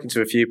 we've spoken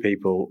to a few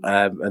people,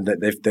 and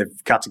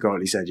they've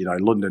categorically said,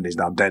 London is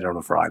now dead on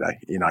a Friday.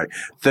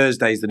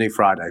 Thursday's the new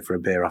Friday for a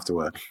beer after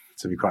work.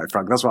 To be quite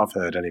frank, that's what I've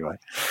heard anyway.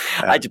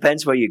 It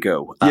depends where you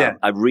go.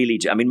 I really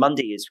do. I mean,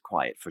 Monday is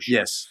quiet for sure.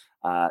 Yes.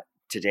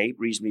 Today,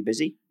 reasonably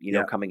busy.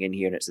 Coming in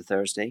here and it's a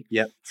Thursday.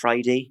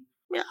 Friday,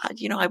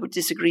 I would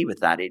disagree with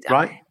that.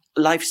 Right.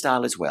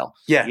 Lifestyle as well.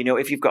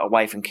 If you've got a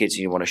wife and kids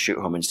and you want to shoot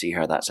home and see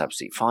her, that's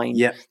absolutely fine.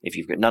 If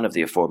you've got none of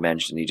the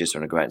aforementioned and you just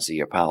want to go out and see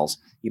your pals,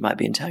 you might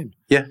be in town.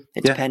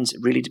 It depends. It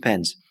really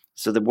depends.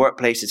 So the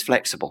workplace is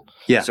flexible.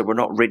 So we're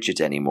not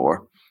rigid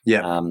anymore.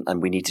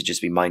 And we need to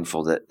just be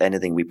mindful that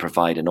anything we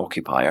provide an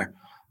occupier,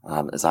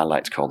 as I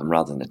like to call them,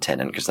 rather than a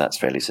tenant, because that's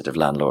fairly sort of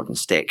landlord and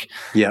stick.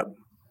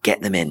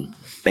 Get them in.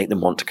 Make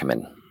them want to come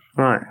in.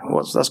 Right.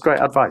 Well, that's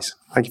great advice.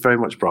 Thank you very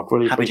much, Brock.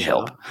 Really happy to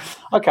help.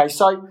 That. Okay,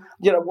 so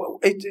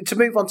to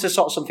move on to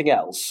sort of something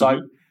else.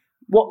 So,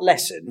 what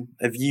lesson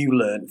have you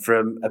learned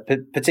from a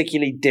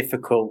particularly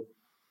difficult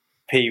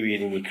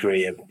period in your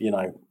career?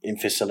 In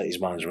facilities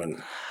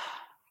management.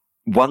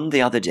 One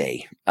the other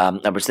day,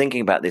 I was thinking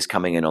about this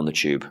coming in on the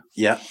tube.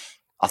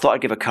 I thought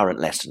I'd give a current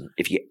lesson.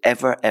 If you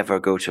ever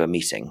go to a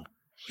meeting,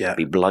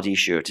 be bloody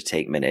sure to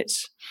take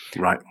minutes.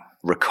 Right.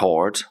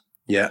 Record.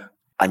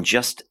 And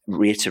just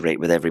reiterate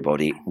with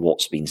everybody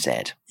what's been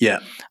said.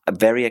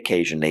 Very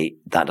occasionally,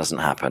 that doesn't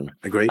happen.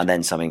 Agreed. And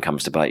then something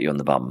comes to bite you on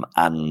the bum.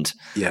 And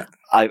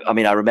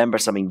I remember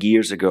something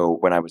years ago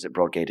when I was at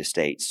Broadgate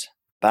Estates.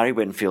 Barry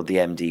Winfield, the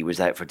MD, was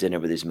out for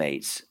dinner with his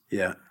mates.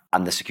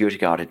 And the security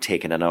guard had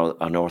taken an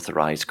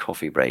unauthorized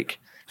coffee break.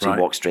 So he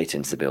walked straight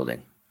into the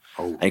building.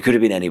 And it could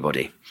have been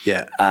anybody.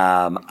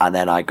 And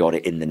then I got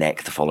it in the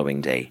neck the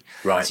following day.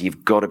 Right. So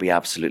you've got to be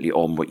absolutely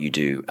on what you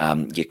do.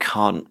 You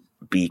can't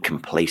be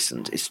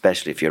complacent,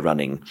 especially if you're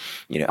running,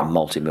 a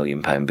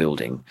multi-million-pound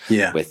building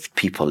with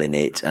people in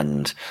it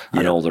and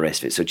all the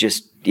rest of it. So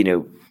just,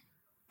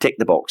 tick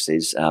the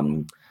boxes,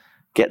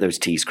 get those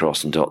T's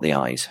crossed and dot the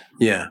I's.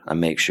 And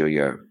make sure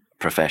you're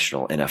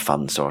professional in a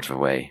fun sort of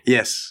way.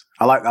 Yes.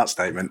 I like that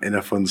statement, in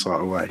a fun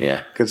sort of way.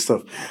 Yeah. Good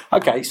stuff.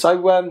 Okay, so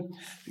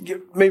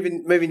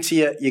moving to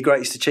your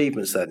greatest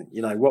achievements then,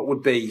 what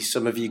would be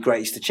some of your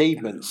greatest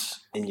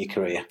achievements in your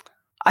career?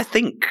 I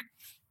think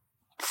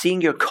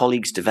seeing your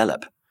colleagues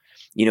develop,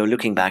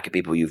 looking back at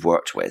people you've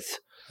worked with,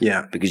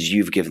 because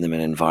you've given them an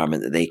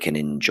environment that they can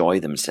enjoy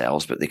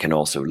themselves, but they can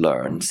also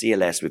learn.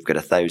 CLS, we've got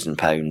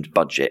 £1,000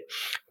 budget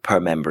per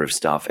member of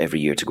staff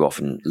every year to go off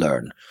and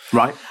learn.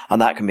 Right.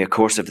 And that can be a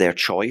course of their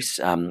choice.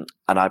 And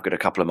I've got a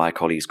couple of my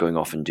colleagues going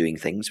off and doing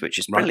things, which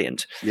is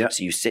brilliant.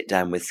 So you sit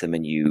down with them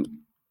and you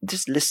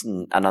just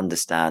listen and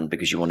understand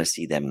because you want to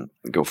see them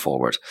go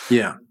forward.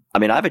 I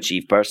mean, I've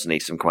achieved personally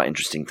some quite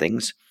interesting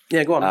things.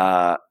 Go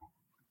on.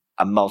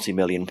 A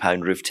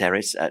multi-million-pound roof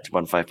terrace at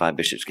 155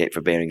 Bishopsgate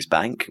for Barings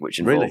Bank, which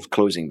involved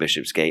closing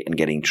Bishopsgate and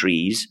getting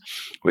trees,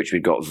 which we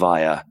got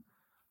via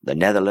the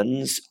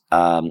Netherlands.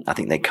 I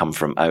think they come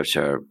from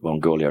outer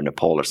Mongolia or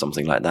Nepal or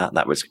something like that.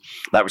 That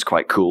was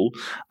quite cool.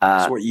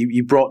 So what,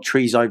 you brought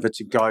trees over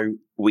to go?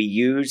 We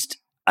used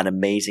an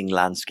amazing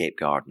landscape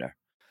gardener.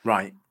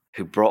 Right.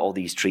 Who brought all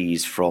these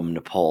trees from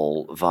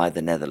Nepal via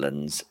the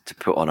Netherlands to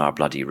put on our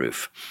bloody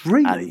roof.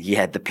 Really?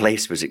 And the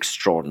place was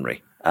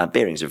extraordinary.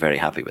 Barings are very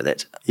happy with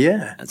it.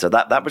 And so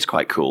that was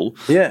quite cool.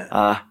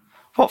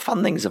 What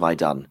fun things have I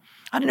done?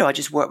 I don't know. I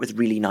just work with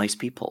really nice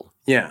people.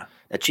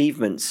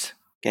 Achievements,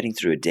 getting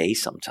through a day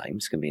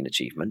sometimes can be an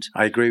achievement.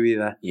 I agree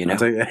with you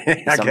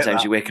there.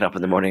 Sometimes you're waking up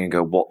in the morning and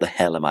go, what the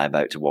hell am I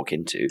about to walk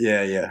into?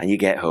 And you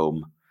get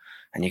home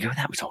and you go,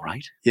 that was all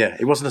right.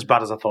 It wasn't as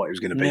bad as I thought it was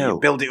going to be. No. You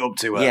build it up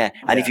to it.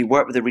 And if you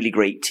work with a really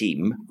great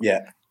team,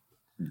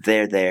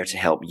 they're there to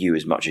help you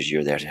as much as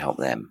you're there to help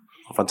them.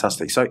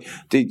 Fantastic. So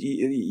do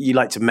you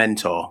like to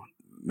mentor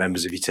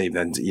members of your team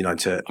then,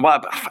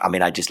 Well, I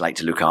mean, I just like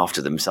to look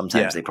after them.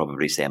 Sometimes they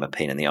probably say I'm a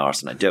pain in the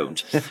arse and I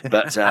don't.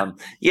 But,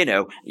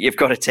 you've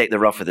got to take the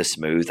rough with the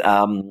smooth.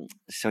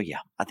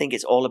 I think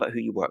it's all about who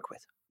you work with.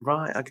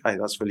 Right. Okay.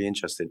 That's really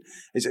interesting.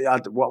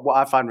 What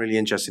I find really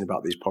interesting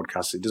about these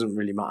podcasts, it doesn't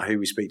really matter who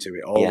we speak to.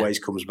 It always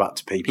comes back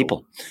to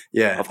people.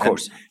 Of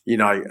course.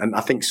 And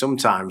I think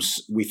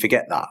sometimes we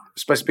forget that,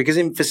 especially because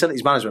in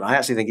facilities management, I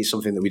actually think it's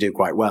something that we do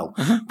quite well.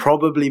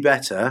 Probably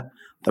better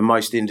than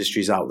most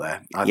industries out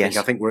there. I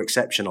think we're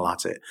exceptional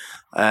at it.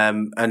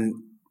 And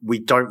we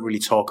don't really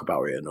talk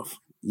about it enough.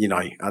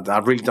 I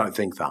really don't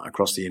think that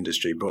across the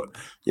industry, but,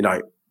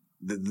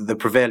 the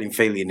prevailing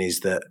feeling is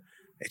that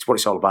it's what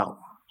it's all about.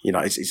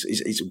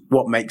 It's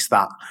what makes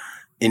that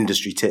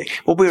industry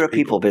tick. Well, we're a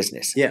people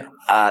business. Yeah.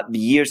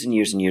 Years and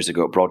years and years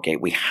ago at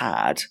Broadgate, we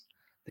had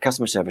the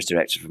customer service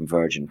director from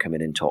Virgin come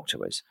in and talk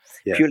to us.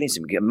 Yeah. Purely and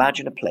simply,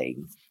 imagine a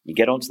plane. You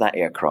get onto that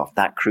aircraft,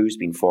 that crew's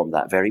been formed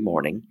that very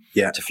morning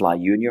to fly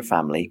you and your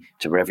family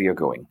to wherever you're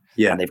going.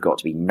 Yeah. And they've got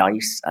to be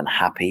nice and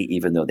happy,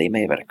 even though they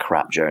may have had a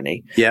crap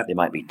journey. Yeah. They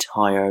might be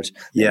tired.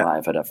 They might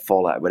have had a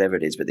fallout, whatever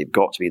it is, but they've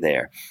got to be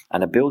there.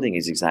 And a building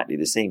is exactly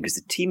the same because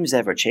the team's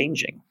ever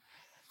changing.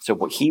 So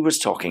what he was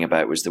talking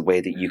about was the way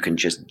that you can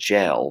just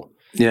gel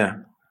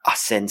a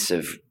sense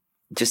of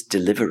just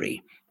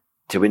delivery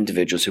to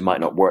individuals who might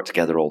not work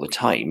together all the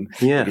time.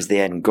 Yeah. Because the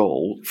end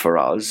goal for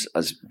us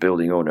as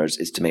building owners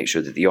is to make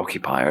sure that the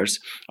occupiers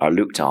are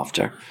looked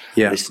after,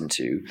 listened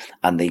to,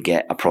 and they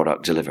get a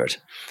product delivered.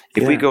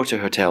 If we go to a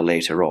hotel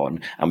later on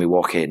and we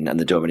walk in and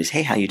the doorman is,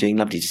 hey, how you doing?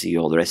 Lovely to see you,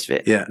 all the rest of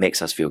it,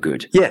 makes us feel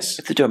good. Yes.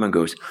 If the doorman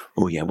goes,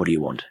 oh yeah, what do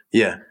you want?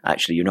 Yeah.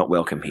 Actually, you're not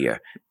welcome here.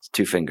 It's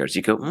 2 fingers.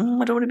 You go, I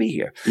don't want to be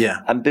here.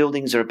 Yeah. And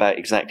buildings are about,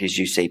 exactly as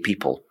you say,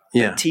 people.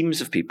 Yeah.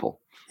 Teams of people.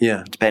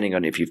 Yeah. Depending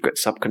on if you've got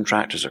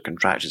subcontractors or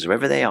contractors,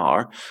 whoever they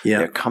are,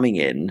 they're coming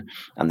in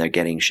and they're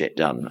getting shit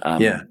done.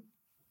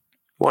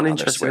 One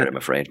interesting. Swear, I'm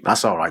afraid.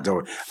 That's all right.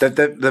 Don't worry.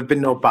 There've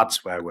been no bad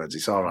swear words.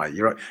 It's all right.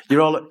 You're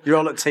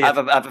all at tier. I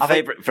have a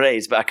favourite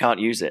phrase, but I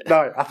can't use it.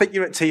 No, I think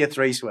you're at tier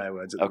 3 swear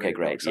words. Okay,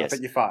 great. So yes. I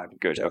think you're fine.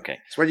 Good. Okay.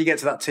 So when you get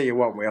to that tier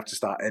 1, we have to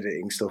start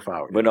editing stuff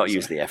out. We're not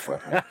using the F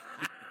word.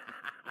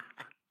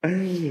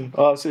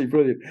 Oh, absolutely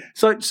brilliant.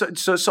 So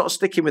sort of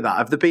sticking with that,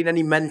 have there been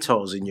any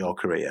mentors in your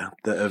career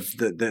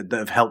that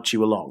have helped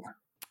you along?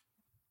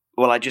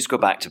 Well, I just go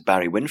back to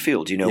Barry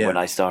Winfield. When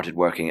I started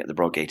working at the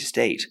Broadgate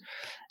estate,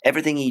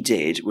 everything he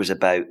did was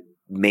about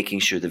making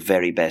sure the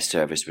very best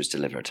service was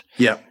delivered.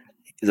 Yeah.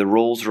 The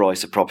Rolls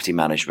Royce of property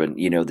management,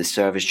 the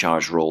service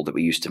charge role that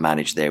we used to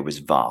manage there was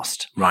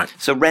vast. Right.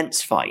 So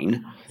rent's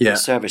fine. Yeah.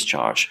 Service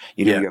charge,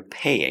 you're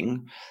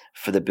paying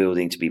for the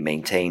building to be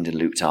maintained and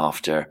looked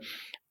after.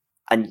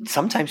 And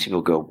sometimes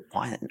people go,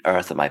 why on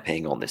earth am I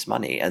paying all this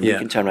money? And you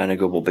can turn around and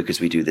go, well, because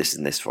we do this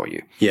and this for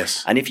you.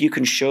 Yes. And if you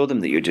can show them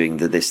that you're doing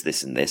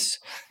this, and this,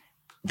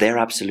 they're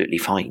absolutely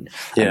fine.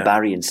 Yeah. And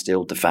Barry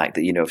instilled the fact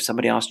that, if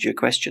somebody asked you a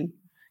question,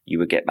 you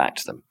would get back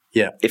to them.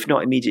 Yeah. If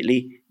not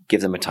immediately,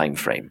 give them a time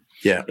frame.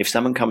 Yeah. If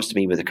someone comes to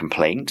me with a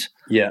complaint,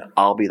 yeah,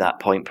 I'll be that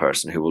point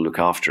person who will look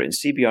after it. And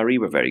CBRE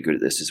were very good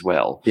at this as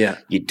well. Yeah.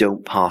 You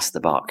don't pass the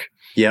buck.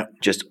 Yeah.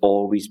 Just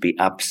always be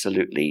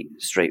absolutely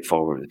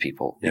straightforward with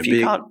people. Yeah, if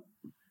you can't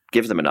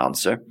give them an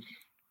answer,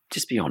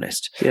 just be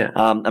honest. Yeah.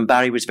 And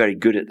Barry was very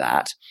good at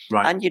that.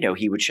 Right. And,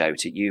 he would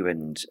shout at you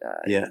and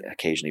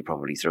occasionally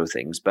probably throw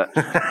things. But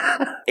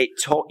it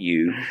taught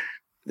you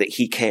that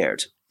he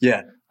cared.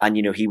 Yeah. And,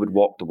 he would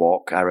walk the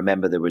walk. I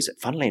remember there was,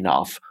 funnily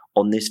enough,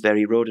 on this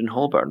very road in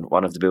Holborn,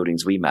 one of the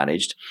buildings we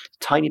managed,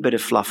 tiny bit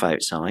of fluff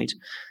outside.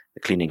 The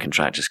cleaning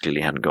contractors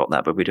clearly hadn't got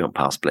that, but we don't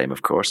pass blame,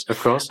 of course. Of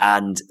course.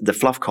 And the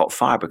fluff caught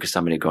fire because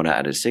somebody had gone out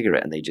and had a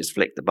cigarette and they just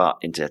flicked the butt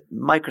into a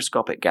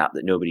microscopic gap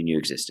that nobody knew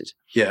existed.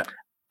 Yeah.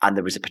 And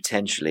there was a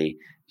potentially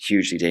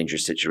hugely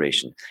dangerous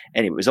situation.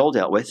 Anyway, it was all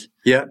dealt with.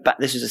 Yeah. But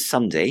this was a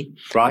Sunday.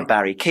 Right. And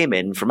Barry came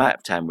in from out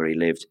of town where he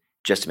lived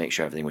just to make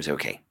sure everything was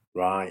okay.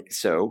 Right.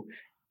 So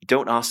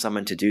don't ask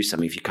someone to do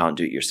something if you can't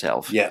do it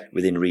yourself. Yeah.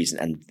 Within reason.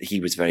 And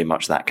he was very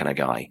much that kind of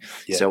guy.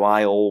 Yeah. So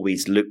I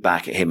always look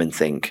back at him and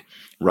think,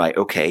 right,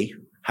 okay,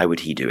 how would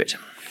he do it?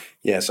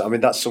 Yes, I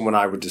mean, that's someone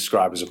I would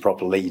describe as a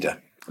proper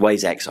leader. Well,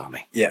 he's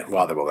ex-army. Yeah,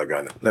 well, they're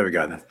going then. There we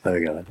go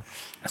then.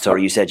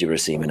 Sorry, you said you were a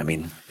seaman. I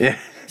mean,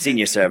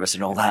 senior service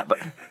and all that, but...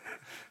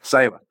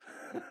 Sailor.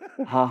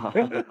 I'm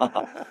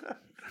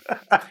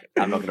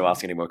not going to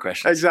ask any more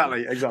questions.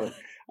 Exactly.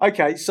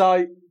 Okay,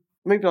 so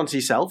moving on to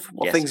yourself.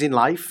 What things in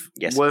life,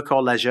 work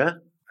or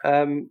leisure,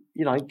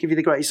 give you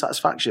the greatest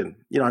satisfaction?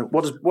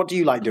 What do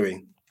you like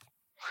doing?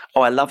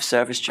 Oh, I love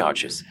service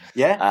charges.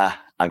 Yeah?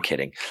 I'm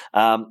kidding.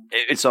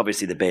 It's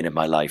obviously the bane of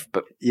my life,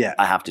 but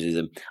I have to do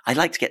them. I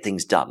like to get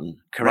things done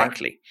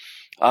correctly.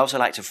 Right. I also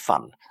like to have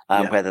fun,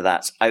 whether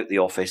that's out the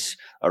office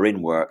or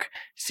in work.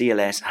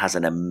 CLS has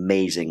an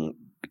amazing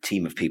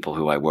team of people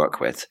who I work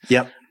with.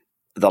 Yep.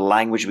 The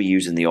language we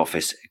use in the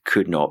office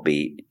could not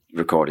be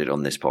recorded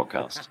on this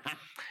podcast.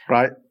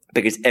 Right.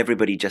 Because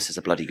everybody just has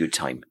a bloody good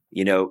time,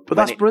 But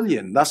that's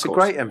brilliant. That's a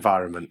great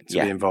environment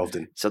to be involved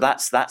in. So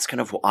that's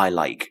kind of what I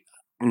like.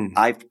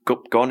 I've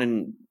gone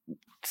and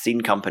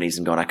seen companies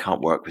and gone, I can't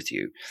work with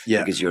you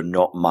because you're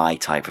not my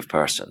type of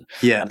person.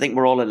 Yeah. I think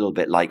we're all a little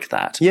bit like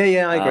that.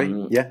 Yeah, I agree.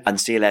 And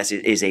CLS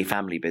is a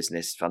family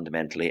business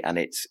fundamentally, and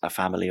it's a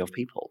family of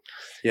people.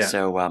 Yeah.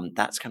 So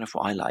that's kind of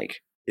what I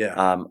like.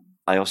 Yeah.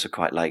 I also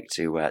quite like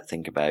to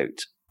think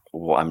about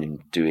what I'm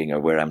doing or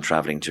where I'm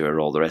traveling to or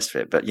all the rest of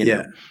it. But,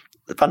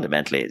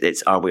 fundamentally,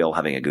 it's are we all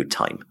having a good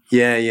time?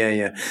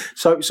 Yeah.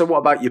 So what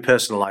about your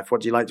personal life? What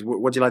do you like to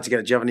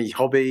get? Do you have any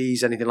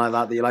hobbies, anything like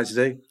that you like to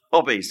do?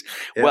 Hobbies.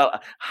 Yeah.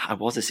 Well, I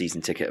was a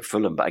season ticket at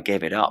Fulham, but I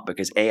gave it up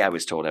because I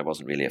was told I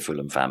wasn't really a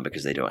Fulham fan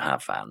because they don't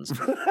have fans.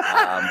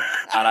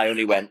 And I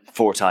only went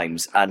 4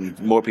 times, and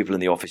more people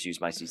in the office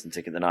used my season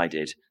ticket than I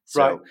did.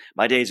 So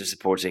my days of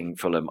supporting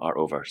Fulham are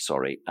over.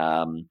 Sorry.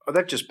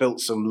 They've just built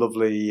some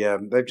lovely.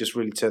 They've just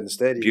really turned the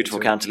stadium. Beautiful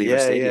cantilever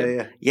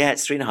stadium. Yeah,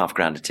 it's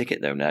 $3,500 a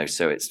ticket though now,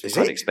 so it's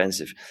quite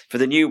expensive. For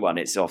the new one,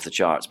 it's off the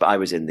charts. But I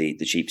was in the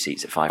cheap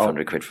seats at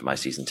 £500 for my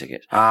season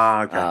ticket.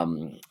 Okay.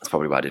 That's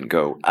probably why I didn't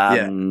go.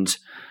 And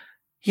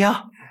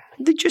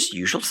the just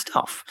usual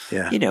stuff.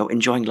 Yeah.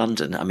 Enjoying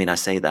London. I mean, I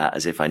say that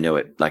as if I know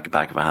it like the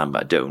back of a hand,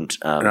 but I don't.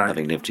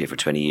 Having lived here for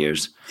 20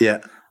 years. Yeah.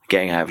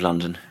 Getting out of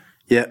London.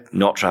 Yeah.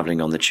 Not travelling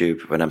on the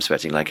tube when I'm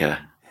sweating like I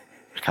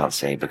can't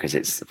say because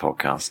it's the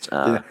podcast.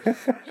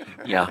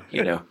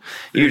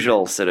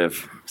 Usual sort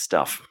of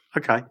stuff.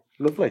 Okay.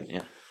 Lovely.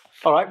 Yeah.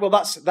 All right. Well,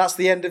 that's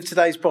the end of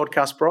today's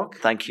podcast, Brock.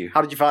 Thank you.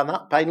 How did you find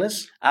that?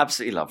 Painless?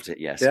 Absolutely loved it,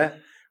 yes. Yeah.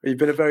 You've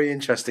been a very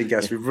interesting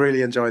guest. We've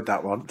really enjoyed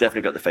that one.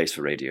 Definitely got the face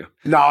for radio.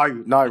 No,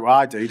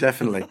 I do,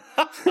 definitely.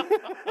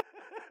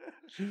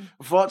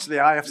 Unfortunately,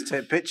 I have to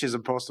take pictures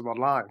and post them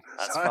online.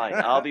 That's fine.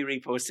 I'll be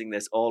reposting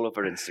this all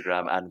over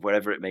Instagram and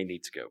wherever it may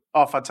need to go.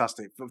 Oh,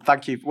 fantastic.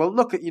 Thank you. Well,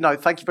 look,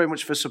 thank you very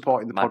much for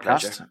supporting the My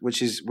podcast, pleasure.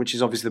 which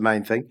is obviously the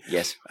main thing.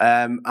 Yes.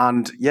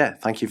 And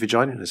thank you for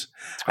joining us.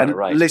 And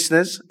right.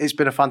 Listeners, it's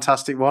been a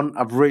fantastic one.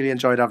 I've really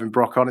enjoyed having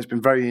Brock on. It's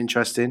been very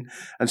interesting.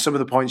 And some of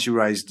the points you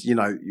raised,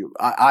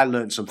 I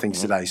learned some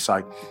things today.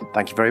 So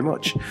thank you very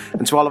much.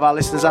 And to all of our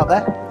listeners out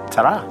there,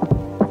 ta-ra.